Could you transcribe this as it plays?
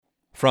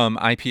From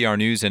IPR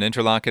News in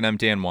Interlochen, I'm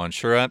Dan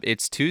Wanshura.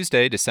 It's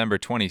Tuesday, December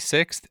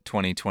 26th,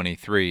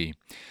 2023.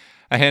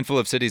 A handful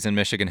of cities in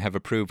Michigan have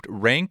approved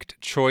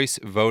ranked choice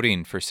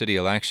voting for city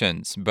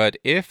elections, but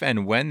if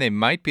and when they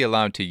might be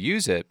allowed to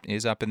use it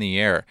is up in the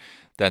air.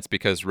 That's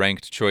because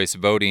ranked choice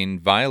voting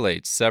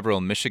violates several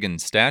Michigan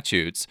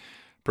statutes.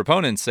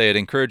 Proponents say it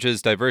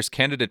encourages diverse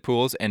candidate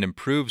pools and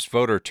improves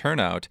voter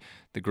turnout.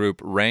 The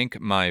group Rank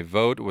My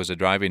Vote was a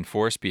driving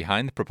force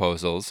behind the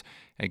proposals.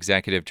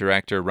 Executive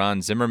Director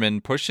Ron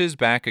Zimmerman pushes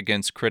back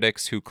against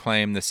critics who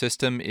claim the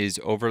system is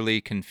overly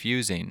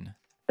confusing.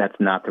 That's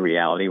not the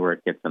reality where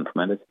it gets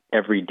implemented.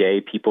 Every day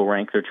people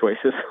rank their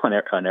choices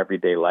on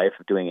everyday life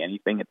of doing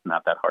anything. It's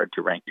not that hard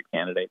to rank your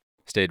candidate.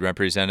 State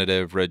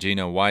Representative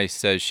Regina Weiss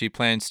says she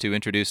plans to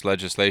introduce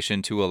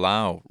legislation to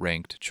allow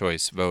ranked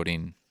choice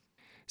voting.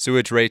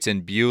 Sewage rates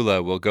in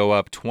Beulah will go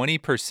up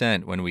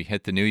 20% when we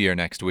hit the new year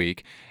next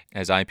week.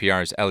 As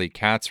IPR's Ellie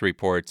Katz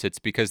reports, it's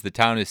because the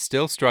town is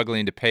still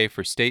struggling to pay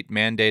for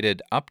state-mandated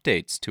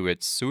updates to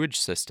its sewage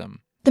system.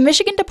 The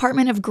Michigan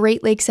Department of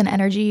Great Lakes and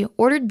Energy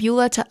ordered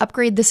Beulah to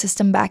upgrade the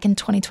system back in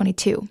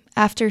 2022,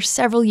 after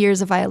several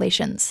years of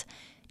violations.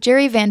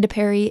 Jerry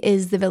Vandeperry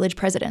is the village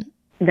president.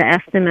 The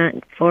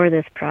estimate for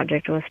this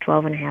project was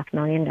 $12.5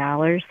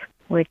 million,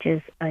 which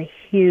is a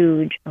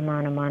huge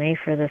amount of money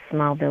for the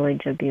small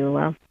village of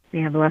Beulah.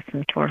 We have less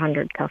than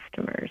 400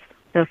 customers.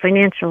 So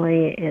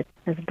financially, it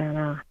has been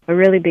a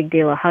really big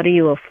deal. How do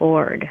you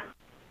afford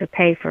to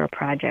pay for a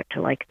project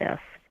like this?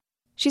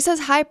 She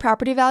says high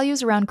property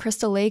values around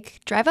Crystal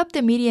Lake drive up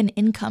the median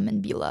income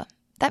in Beulah.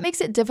 That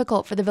makes it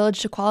difficult for the village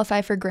to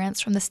qualify for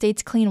grants from the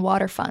state's Clean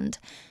Water Fund.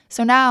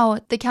 So now,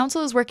 the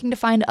council is working to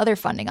find other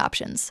funding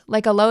options,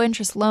 like a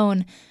low-interest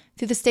loan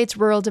through the state's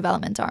rural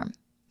development arm.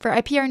 For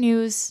IPR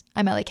News,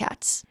 I'm Ellie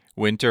Katz.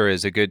 Winter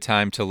is a good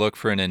time to look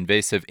for an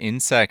invasive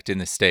insect in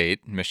the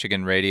state.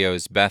 Michigan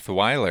Radio's Beth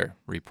Weiler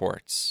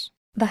reports.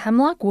 The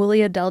hemlock woolly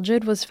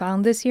adelgid was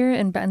found this year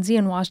in Benzie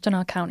and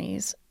Washtenaw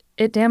counties.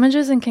 It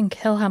damages and can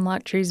kill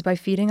hemlock trees by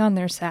feeding on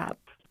their sap.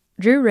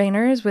 Drew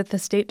Rayner is with the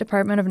State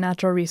Department of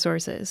Natural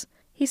Resources.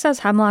 He says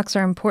hemlocks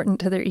are important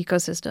to their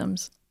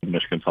ecosystems.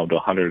 Michigan's home to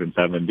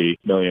 170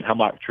 million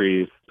hemlock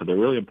trees, so they're a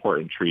really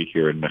important tree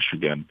here in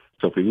Michigan.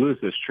 So if we lose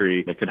this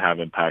tree, it could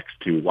have impacts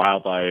to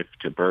wildlife,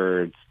 to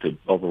birds, to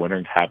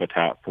overwintering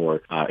habitat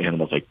for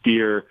animals like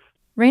deer.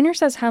 Rayner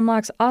says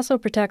hemlocks also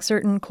protect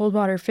certain cold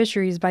water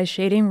fisheries by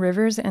shading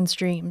rivers and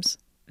streams.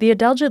 The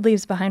adelgid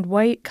leaves behind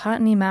white,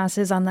 cottony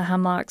masses on the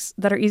hemlocks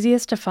that are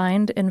easiest to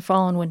find in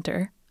fall and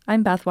winter.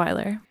 I'm Beth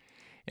Weiler.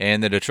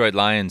 And the Detroit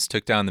Lions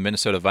took down the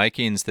Minnesota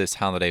Vikings this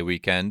holiday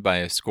weekend by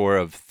a score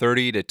of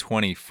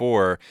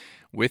 30-24.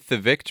 With the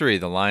victory,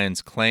 the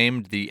Lions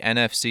claimed the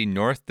NFC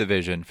North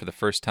Division for the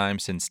first time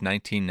since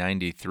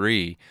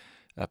 1993.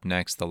 Up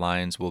next, the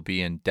Lions will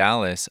be in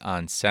Dallas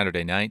on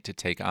Saturday night to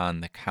take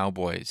on the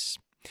Cowboys.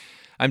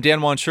 I'm Dan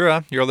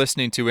Wanshura. You're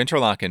listening to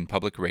Interlochen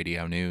Public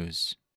Radio News.